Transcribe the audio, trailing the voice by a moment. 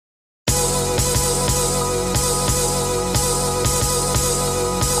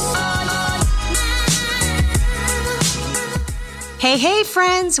Hey,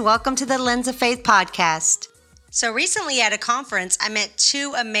 friends. Welcome to the Lens of Faith podcast. So recently at a conference, I met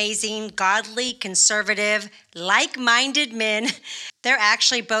two amazing, godly, conservative, like-minded men. They're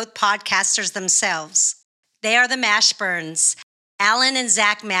actually both podcasters themselves. They are the Mashburns, Allen and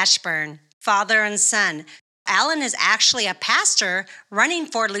Zack Mashburn, father and son. Allen is actually a pastor running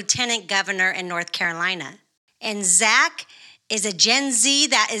for lieutenant governor in North Carolina. And Zack is a Gen Z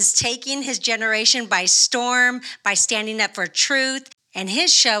that is taking his generation by storm by standing up for truth. And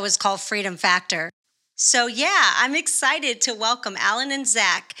his show is called Freedom Factor. So I'm excited to welcome Allen and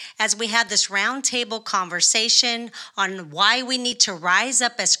Zack as we have this roundtable conversation on why we need to rise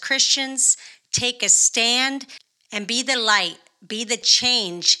up as Christians, take a stand, and be the light, be the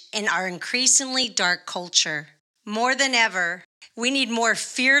change in our increasingly dark culture. More than ever, we need more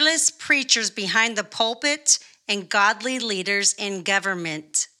fearless preachers behind the pulpit and godly leaders in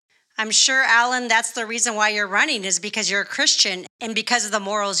government. I'm sure, Allen, that's the reason why you're running is because you're a Christian and because of the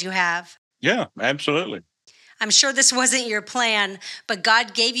morals you have. Yeah, absolutely. I'm sure this wasn't your plan, but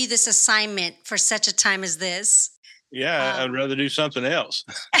God gave you this assignment for such a time as this. Yeah, I'd rather do something else.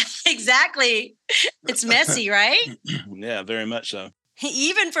 Exactly. It's messy, right? Yeah, very much so.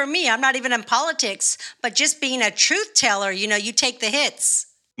 Even for me, I'm not even in politics, but just being a truth teller, you take the hits.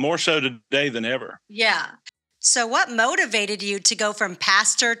 More so today than ever. Yeah. So what motivated you to go from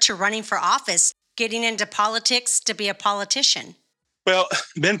pastor to running for office, getting into politics to be a politician? Well,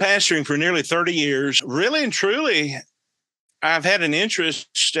 been pastoring for nearly 30 years. Really and truly, I've had an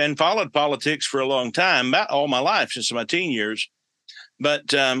interest and followed politics for a long time, about all my life, since my teen years.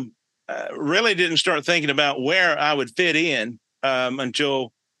 But really didn't start thinking about where I would fit in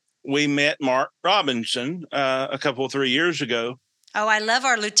until we met Mark Robinson a couple, 3 years ago. Oh, I love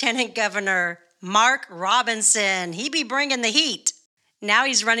our Lieutenant Governor, Mark Robinson. He be bringing the heat. Now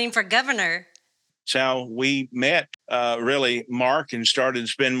he's running for governor. That's how we met, really, Mark, and started to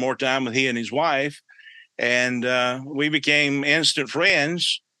spend more time with he and his wife. And we became instant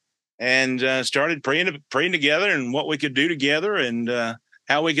friends and started praying together and what we could do together and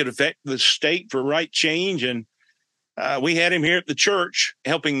how we could affect the state for right change. And we had him here at the church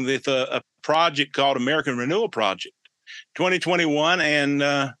helping with a project called American Renewal Project 2021.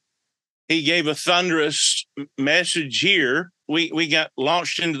 And he gave a thunderous message here. We got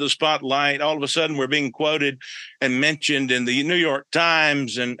launched into the spotlight. All of a sudden, we're being quoted and mentioned in the New York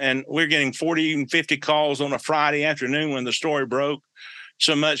Times, and we're getting 40 and 50 calls on a Friday afternoon when the story broke,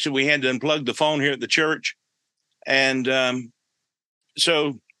 so much that we had to unplug the phone here at the church. And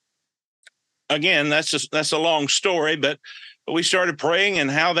so, again, that's a long story, but we started praying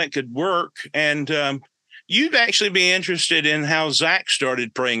and how that could work. And you'd actually be interested in how Zack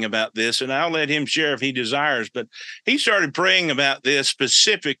started praying about this, and I'll let him share if he desires, but he started praying about this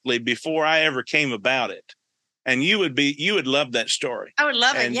specifically before I ever came about it. And you would love that story. I would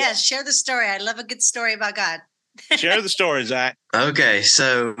love it. Yes. Share the story. I love a good story about God. Share the story, Zack. Okay.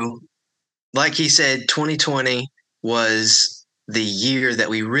 So like he said, 2020 was the year that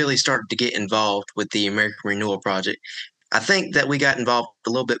we really started to get involved with the American Renewal Project. I think that we got involved a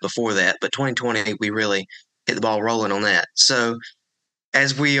little bit before that, but 2020, we really hit the ball rolling on that. So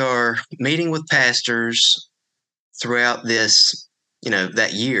as we are meeting with pastors throughout this,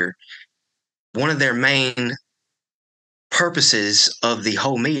 that year, one of their main purposes of the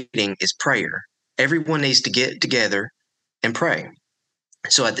whole meeting is prayer. Everyone needs to get together and pray.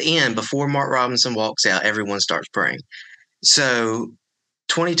 So at the end, before Mark Robinson walks out, everyone starts praying. So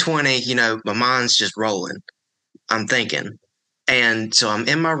 2020, my mind's just rolling. I'm thinking. And so I'm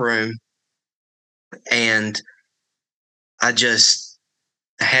in my room and I just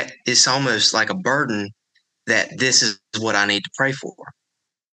it's almost like a burden that this is what I need to pray for.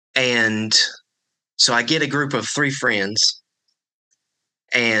 And so I get a group of 3 friends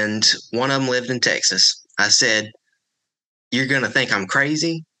and one of them lived in Texas. I said, you're going to think I'm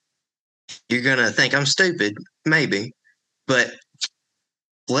crazy. You're going to think I'm stupid, maybe, but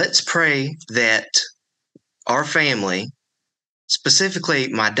let's pray that our family, specifically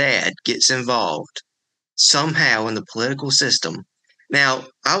my dad, gets involved somehow in the political system. Now,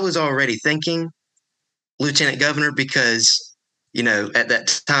 I was already thinking lieutenant governor because, at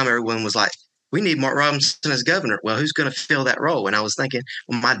that time, everyone was like, we need Mark Robinson as governor. Well, who's going to fill that role? And I was thinking,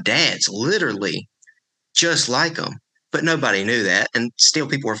 well, my dad's literally just like him. But nobody knew that. And still,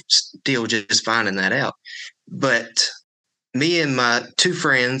 people were still just finding that out. But me and my 2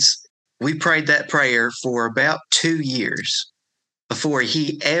 friends, we prayed that prayer for about 2 years before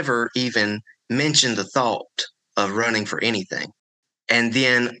he ever even mentioned the thought of running for anything. And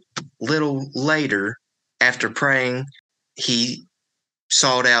then little later, after praying, he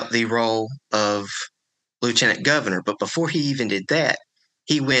sought out the role of lieutenant governor. But before he even did that,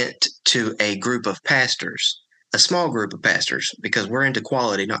 he went to a group of pastors, a small group of pastors, because we're into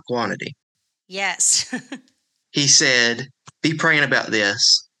quality, not quantity. Yes. He said, be praying about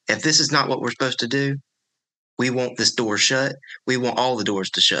this. If this is not what we're supposed to do, we want this door shut. We want all the doors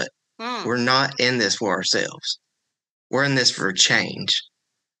to shut. We're not in this for ourselves. We're in this for a change.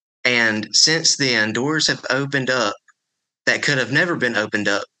 And since then, doors have opened up that could have never been opened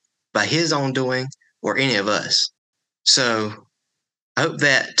up by his own doing or any of us. So I hope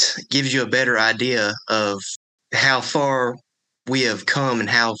that gives you a better idea of how far we have come and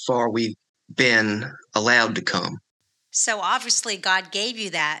how far we've been allowed to come. So obviously God gave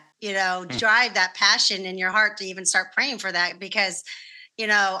you that, drive, that passion in your heart to even start praying for that, because,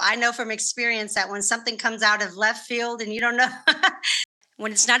 I know from experience that when something comes out of left field and you don't know,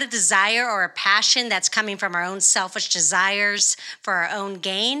 when it's not a desire or a passion that's coming from our own selfish desires for our own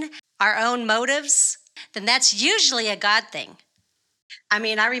gain, our own motives, then that's usually a God thing. I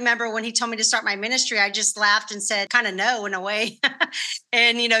mean, I remember when he told me to start my ministry, I just laughed and said kind of no in a way.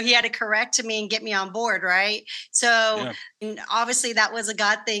 And, he had to correct me and get me on board, right? So obviously that was a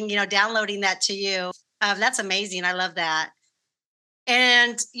God thing, downloading that to you. That's amazing. I love that.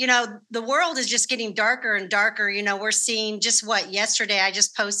 And, the world is just getting darker and darker. We're seeing just yesterday I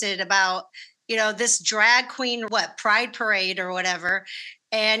just posted about, this drag queen, Pride Parade or whatever.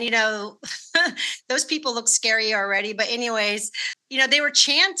 And, those people look scary already. But anyways, they were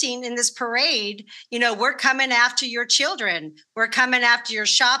chanting in this parade, we're coming after your children. We're coming after your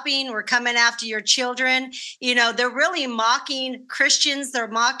shopping. We're coming after your children. They're really mocking Christians. They're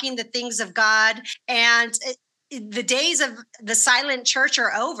mocking the things of God. And the days of the silent church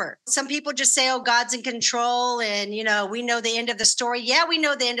are over. Some people just say, oh, God's in control. And, we know the end of the story. Yeah, we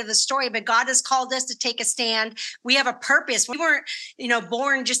know the end of the story, but God has called us to take a stand. We have a purpose. We weren't,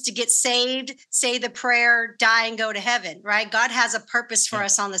 born just to get saved, say the prayer, die and go to heaven, right? God has a purpose for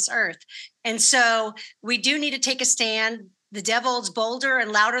us on this earth. And so we do need to take a stand. The devil's bolder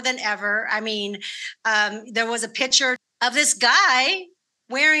and louder than ever. I mean, there was a picture of this guy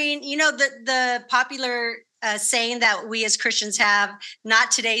wearing, the popular saying that we as Christians have, not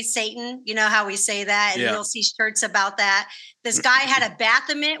today, Satan. You know how we say that, and you'll see shirts about that. This guy had a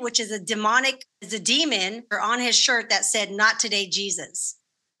Baphomet, which is a demon, on his shirt that said, not today, Jesus.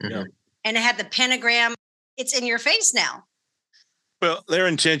 Mm-hmm. And it had the pentagram. It's in your face now. Well, they're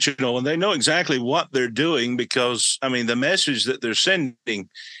intentional and they know exactly what they're doing because, the message that they're sending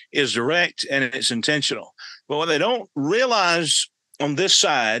is direct and it's intentional. But what they don't realize on this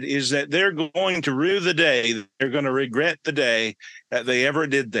side is that they're going to rue the day, they're going to regret the day that they ever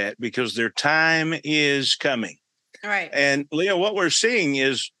did that because their time is coming. Right. And Leo, what we're seeing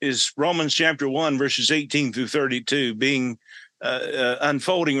is Romans chapter 1, verses 18 through 32 being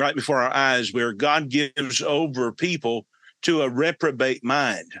unfolding right before our eyes, where God gives over people to a reprobate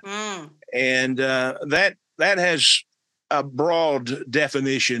mind. And that has a broad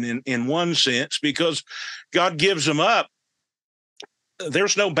definition in one sense, because God gives them up.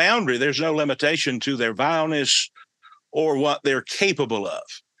 There's no boundary, there's no limitation to their vileness or what they're capable of.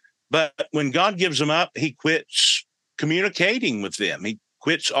 But when God gives them up, he quits communicating with them. He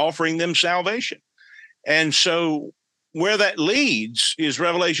quits offering them salvation. And so where that leads is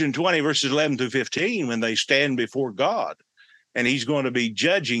Revelation 20, verses 11 through 15, when they stand before God, and he's going to be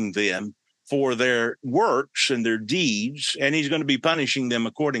judging them for their works and their deeds, and he's going to be punishing them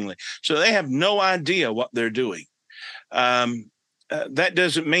accordingly. So they have no idea what they're doing. That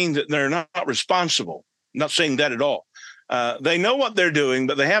doesn't mean that they're not responsible. I'm not saying that at all. They know what they're doing,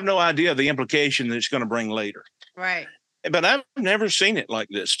 but they have no idea of the implication that it's going to bring later. Right. But I've never seen it like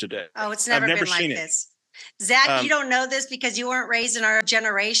this today. Oh, it's never been like this. Zach, you don't know this because you weren't raised in our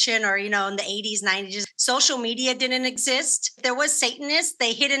generation or, in the 80s, 90s. Social media didn't exist. There was Satanists.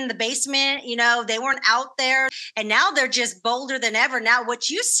 They hid in the basement. They weren't out there. And now they're just bolder than ever. Now, what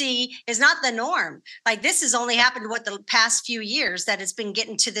you see is not the norm. Like, this has only happened, the past few years that it's been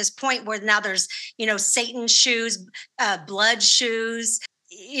getting to this point where now there's, Satan shoes, blood shoes,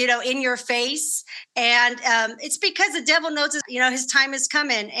 in your face. And it's because the devil knows, his time is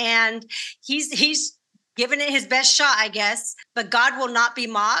coming, and he's giving it his best shot, I guess, but God will not be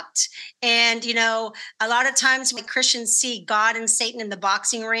mocked. And, a lot of times when Christians see God and Satan in the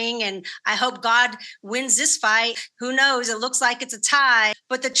boxing ring, and I hope God wins this fight. Who knows? It looks like it's a tie.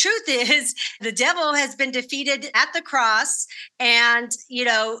 But the truth is the devil has been defeated at the cross, and,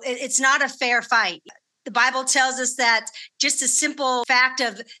 it's not a fair fight. The Bible tells us that just a simple fact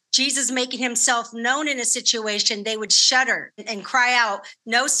of Jesus making himself known in a situation, they would shudder and cry out,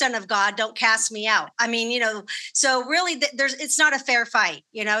 "No, Son of God, don't cast me out." I mean, so really it's not a fair fight.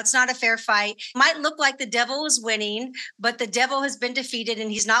 It's not a fair fight. It might look like the devil is winning, but the devil has been defeated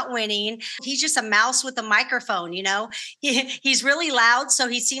and he's not winning. He's just a mouse with a microphone. He's really loud, so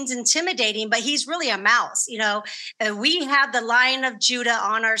he seems intimidating, but he's really a mouse. We have the Lion of Judah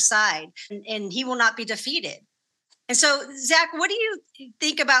on our side, and he will not be defeated. And so, Zach, what do you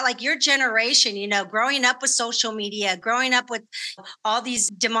think about like your generation, growing up with social media, growing up with all these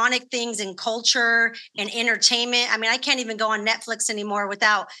demonic things in culture and entertainment? I mean, I can't even go on Netflix anymore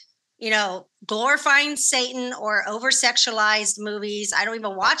without, glorifying Satan or over-sexualized movies. I don't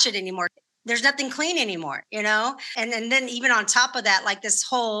even watch it anymore. There's nothing clean anymore, And then even on top of that, like this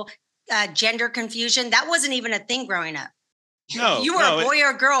whole gender confusion, that wasn't even a thing growing up. No, you were a boy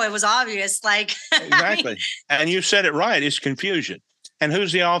or a girl. It was obvious. Like exactly. And you said it right. It's confusion. And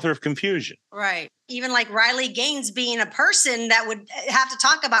who's the author of confusion? Right. Even like Riley Gaines being a person that would have to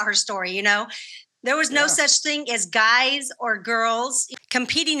talk about her story, There was no such thing as guys or girls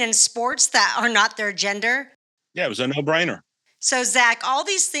competing in sports that are not their gender. Yeah, it was a no-brainer. So, Zach, all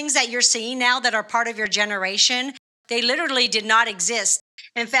these things that you're seeing now that are part of your generation, they literally did not exist.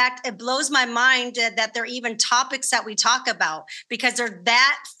 In fact, it blows my mind that they're even topics that we talk about because they're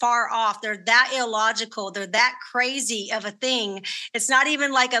that far off. They're that illogical. They're that crazy of a thing. It's not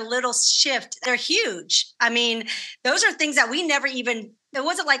even like a little shift. They're huge. I mean, those are things that we never even, it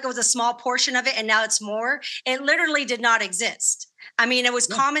wasn't like it was a small portion of it and now it's more. It literally did not exist. I mean, it was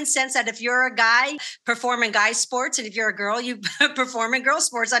common sense that if you're a guy, perform in guy sports, and if you're a girl, you perform in girl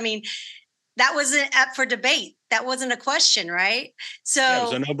sports. I mean, that wasn't up for debate. That wasn't a question, right? So it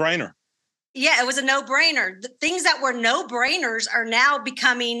was a no-brainer. Yeah, it was a no-brainer. The things that were no-brainers are now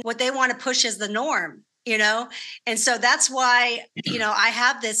becoming what they want to push as the norm, And so that's why, I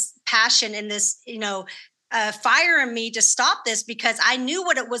have this passion and this, fire in me to stop this because I knew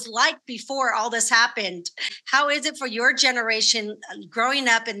what it was like before all this happened. How is it for your generation growing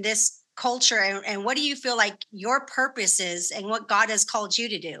up in this culture? And what do you feel like your purpose is and what God has called you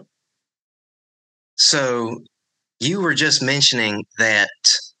to do? So you were just mentioning that,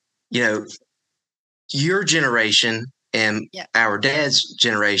 your generation and our dad's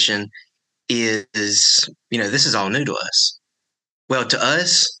generation is, this is all new to us. Well, to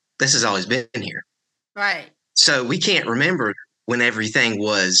us, this has always been here. Right. So we can't remember when everything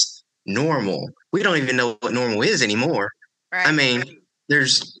was normal. We don't even know what normal is anymore. Right. I mean,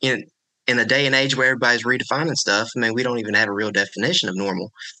 there's, in a day and age where everybody's redefining stuff, I mean, we don't even have a real definition of normal.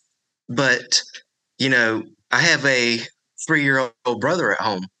 But, I have a 3-year-old brother at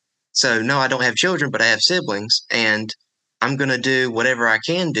home. So, no, I don't have children, but I have siblings. And I'm going to do whatever I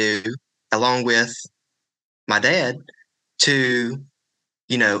can do along with my dad to,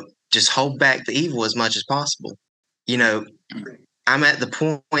 just hold back the evil as much as possible. I'm at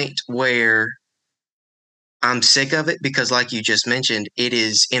the point where I'm sick of it because, like you just mentioned, it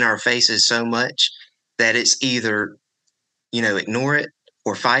is in our faces so much that it's either, ignore it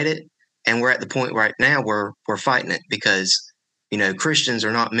or fight it. And we're at the point right now where we're fighting it because, Christians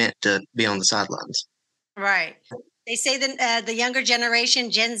are not meant to be on the sidelines. Right. They say that the younger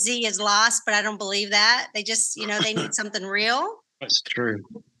generation, Gen Z, is lost, but I don't believe that. They just, they need something real. That's true.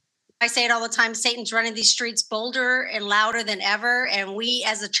 I say it all the time. Satan's running these streets bolder and louder than ever. And we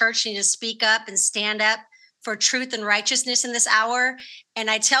as a church need to speak up and stand up for truth and righteousness in this hour. And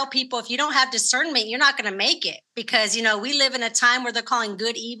I tell people, if you don't have discernment, you're not going to make it because, we live in a time where they're calling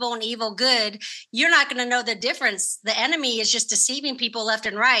good evil and evil good. You're not going to know the difference. The enemy is just deceiving people left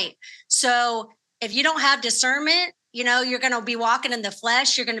and right. So if you don't have discernment, you're going to be walking in the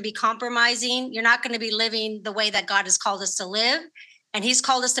flesh. You're going to be compromising. You're not going to be living the way that God has called us to live. And he's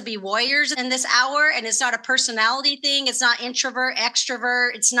called us to be warriors in this hour. And it's not a personality thing. It's not introvert,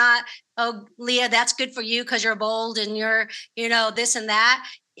 extrovert. It's not, oh, Leah, that's good for you because you're bold and you're, this and that.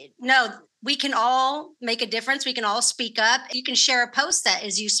 No, we can all make a difference. We can all speak up. You can share a post that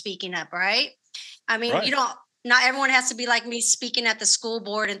is you speaking up, right? I mean, right. Not everyone has to be like me speaking at the school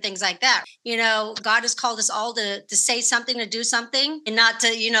board and things like that. God has called us all to say something, to do something and not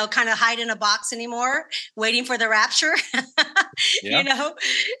to, kind of hide in a box anymore, waiting for the rapture, And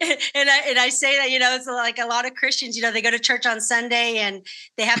I say that, it's like a lot of Christians, they go to church on Sunday and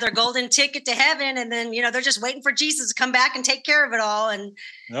they have their golden ticket to heaven. And then, they're just waiting for Jesus to come back and take care of it all. And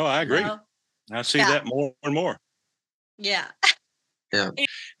no, I agree. I see that more and more. Yeah. Yeah.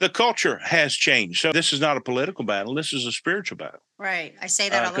 The culture has changed. So this is not a political battle. This is a spiritual battle. Right. I say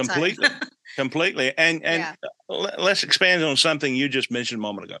that all the time. Completely. And let's expand on something you just mentioned a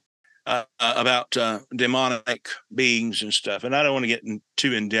moment ago. about demonic beings and stuff. And I don't want to get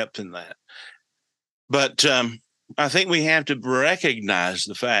too in depth in that. But I think we have to recognize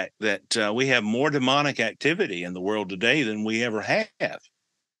the fact that we have more demonic activity in the world today than we ever have.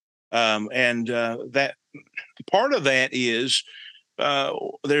 And that part of that is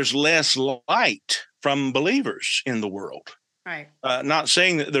there's less light from believers in the world. Right. Not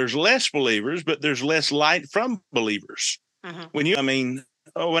saying that there's less believers, but there's less light from believers. Mm-hmm.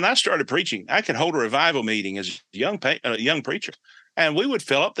 When I started preaching, I could hold a revival meeting as a young preacher, and we would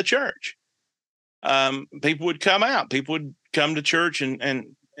fill up the church. People would come out. People would come to church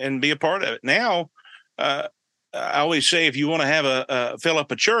and be a part of it. Now, I always say, if you want to have fill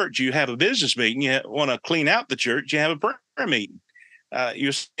up a church, you have a business meeting. You want to clean out the church, you have a prayer meeting.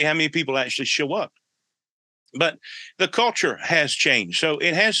 You see how many people actually show up. But the culture has changed. So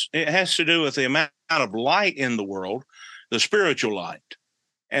it has to do with the amount of light in the world, the spiritual light,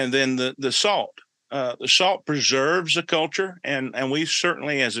 and then the salt. The salt preserves the culture, and we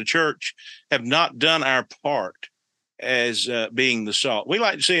certainly as a church have not done our part as being the salt. We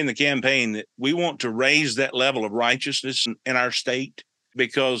like to say in the campaign that we want to raise that level of righteousness in our state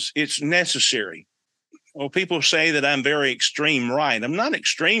because it's necessary. Well, people say that I'm very extreme right. I'm not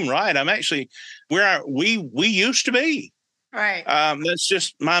extreme right. I'm actually where we used to be. Right. That's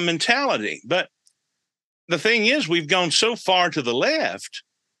just my mentality. But the thing is, we've gone so far to the left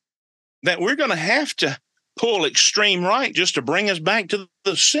that we're going to have to pull extreme right just to bring us back to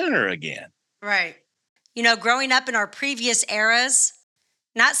the center again. Right. Growing up in our previous eras,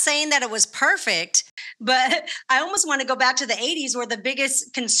 not saying that it was perfect, but I almost want to go back to the 80s where the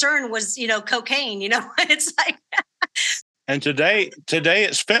biggest concern was, cocaine, it's like. And today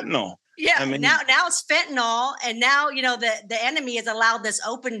it's fentanyl. Yeah, now it's fentanyl, and now the enemy has allowed this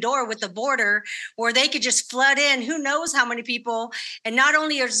open door with the border where they could just flood in who knows how many people, and not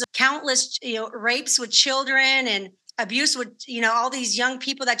only is countless rapes with children and abuse with all these young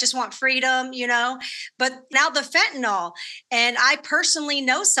people that just want freedom, but now the fentanyl. And I personally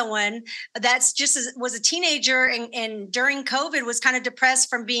know someone that's was a teenager and during COVID was kind of depressed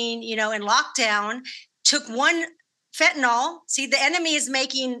from being in lockdown, took one fentanyl. See, the enemy is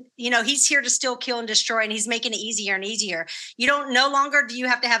making, he's here to still kill and destroy, and he's making it easier and easier. No longer do you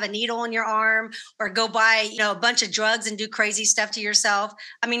have to have a needle in your arm or go buy, a bunch of drugs and do crazy stuff to yourself.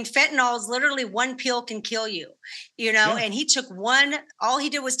 I mean, fentanyl is literally one pill can kill you, yeah. And he took one, all he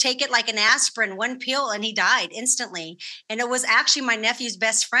did was take it like an aspirin, one pill, and he died instantly. And it was actually my nephew's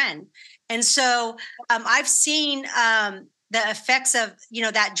best friend. And so I've seen the effects of,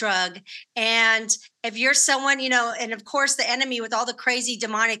 that drug. And if you're someone, and of course the enemy with all the crazy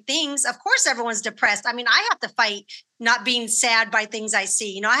demonic things, of course everyone's depressed. I mean, I have to fight not being sad by things I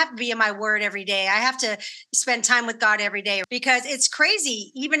see. I have to be in my word every day. I have to spend time with God every day because it's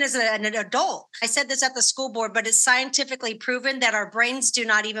crazy. Even as an adult, I said this at the school board, but it's scientifically proven that our brains do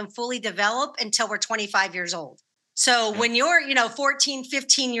not even fully develop until we're 25 years old. So when you're, 14,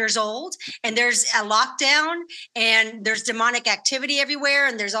 15 years old and there's a lockdown and there's demonic activity everywhere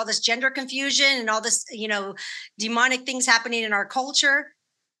and there's all this gender confusion and all this, demonic things happening in our culture,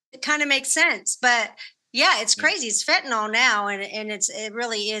 it kind of makes sense. But yeah, it's crazy. It's fentanyl now. And it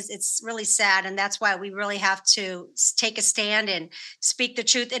really is. It's really sad. And that's why we really have to take a stand and speak the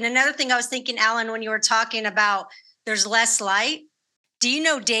truth. And another thing I was thinking, Alan, when you were talking about there's less light. Do you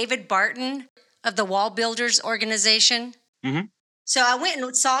know David Barton of the Wall Builders organization? Mm-hmm. So I went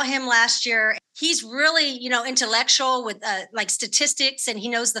and saw him last year. He's really, intellectual with like statistics, and he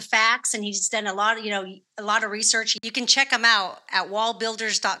knows the facts, and he's done a lot of research. You can check him out at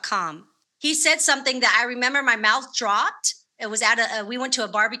wallbuilders.com. He said something that I remember my mouth dropped. It was we went to a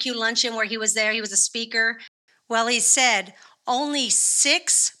barbecue luncheon where he was there. He was a speaker. Well, he said only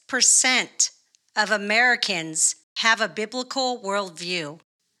 6% of Americans have a biblical worldview.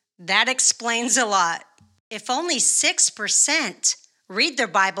 That explains a lot. If only 6% read their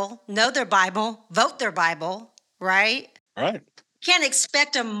Bible, know their Bible, vote their Bible, right? Right. Can't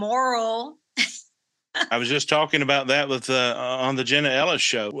expect a moral. I was just talking about that with on the Jenna Ellis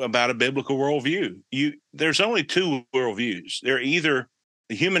show about a biblical worldview. There's only two worldviews. They're either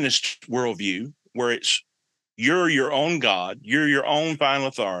the humanist worldview, where it's you're your own God, you're your own final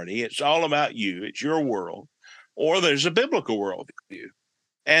authority, it's all about you, it's your world, or there's a biblical worldview.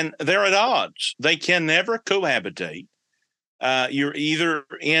 And they're at odds. They can never cohabitate. You're either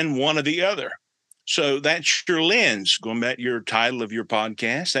in one or the other. So that's your lens, going back to your title of your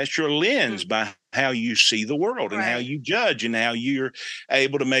podcast, that's your lens by how you see the world and how you judge and how you're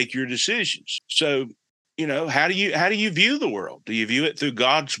able to make your decisions. So, how do you view the world? Do you view it through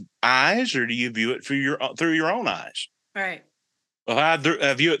God's eyes, or do you view it through your own eyes? Right. if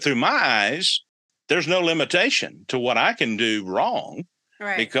I view it through my eyes, there's no limitation to what I can do wrong,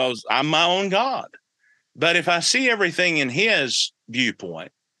 Right. because I'm my own God. But if I see everything in his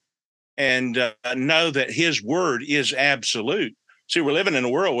viewpoint and know that his word is absolute, see, we're living in a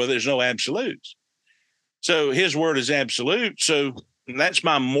world where there's no absolutes. So his word is absolute. So that's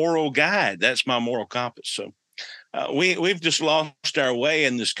my moral guide. That's my moral compass. So we've just lost our way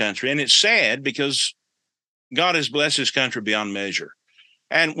in this country. And it's sad because God has blessed this country beyond measure.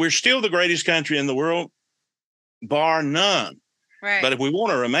 And we're still the greatest country in the world, bar none. Right. But if we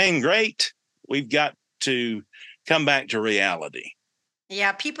want to remain great, we've got to come back to reality.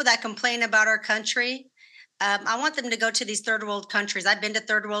 Yeah, people that complain about our country, I want them to go to these third world countries. I've been to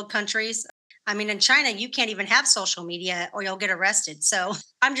third world countries. I mean, in China, you can't even have social media or you'll get arrested. So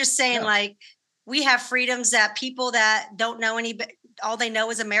I'm just saying, like, we have freedoms that people that don't know all they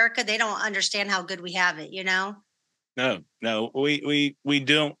know is America, they don't understand how good we have it, you know? No, we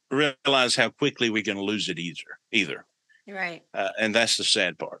don't realize how quickly we can lose it either. Right. And that's the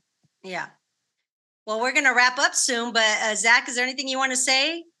sad part. Yeah. Well, we're going to wrap up soon, but Zach, is there anything you want to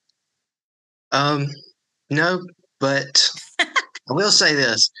say? No, but I will say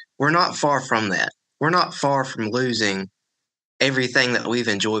this. We're not far from that. We're not far from losing everything that we've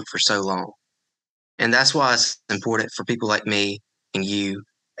enjoyed for so long. And that's why it's important for people like me and you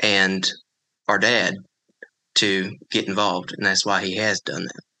and our dad to get involved. And that's why he has done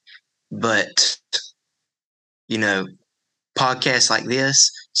that. But, podcasts like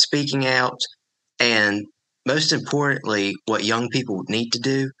this, speaking out, and most importantly, what young people need to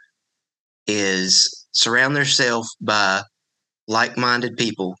do is surround themselves by like-minded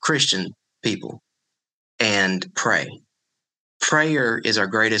people, Christian people, and pray. Prayer is our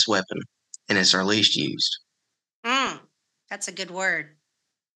greatest weapon, and it's our least used. That's a good word.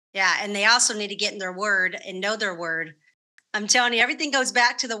 Yeah, and they also need to get in their word and know their word. I'm telling you, everything goes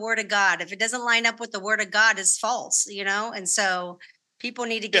back to the word of God. If it doesn't line up with the word of God, it's false, And so people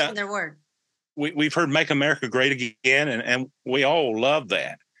need to get in their word. We've heard "Make America Great Again," and we all love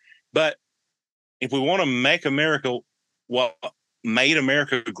that. But if we want to make America what made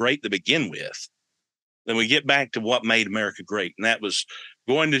America great to begin with, then we get back to what made America great. And that was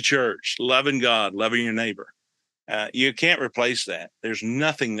going to church, loving God, loving your neighbor. You can't replace that. There's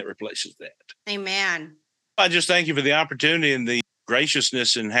nothing that replaces that. Amen. I just thank you for the opportunity and the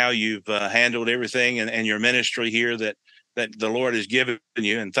graciousness in how you've handled everything and your ministry here that the Lord has given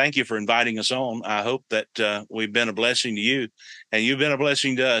you. And thank you for inviting us on. I hope that we've been a blessing to you and you've been a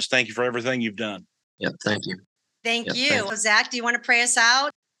blessing to us. Thank you for everything you've done. Yep. Thank you. Thank you. Zach, do you want to pray us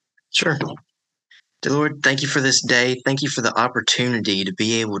out? Sure. Dear Lord, thank you for this day. Thank you for the opportunity to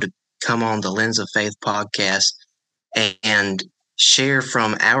be able to come on the Lens of Faith podcast and share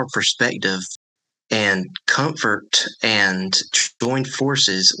from our perspective and comfort and join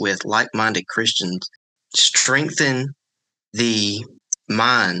forces with like-minded Christians. Strengthen the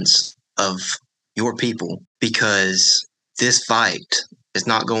minds of your people, because this fight is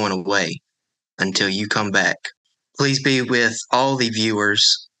not going away until you come back. Please be with all the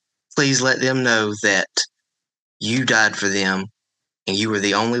viewers. Please let them know that you died for them and you were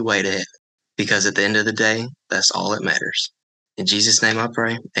the only way to heaven, because at the end of the day, that's all that matters. In Jesus' name I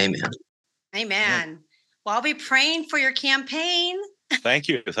pray. Amen. Amen. Well, I'll be praying for your campaign. Thank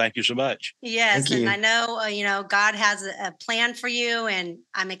you. Thank you so much. Yes. Thank you. And I know, God has a plan for you, and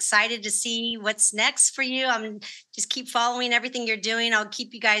I'm excited to see what's next for you. I'm just keep following everything you're doing. I'll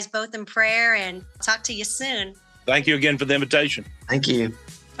keep you guys both in prayer and talk to you soon. Thank you again for the invitation. Thank you.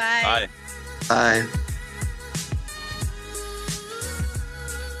 Bye. Bye. Bye.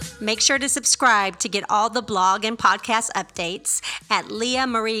 Make sure to subscribe to get all the blog and podcast updates at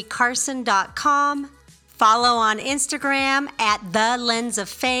leahmariecarson.com. Follow on Instagram at The Lens of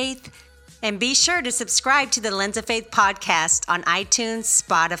Faith. And be sure to subscribe to the Lens of Faith podcast on iTunes,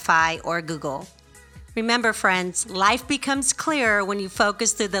 Spotify, or Google. Remember, friends, life becomes clearer when you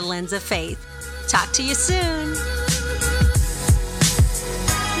focus through the lens of faith. Talk to you soon.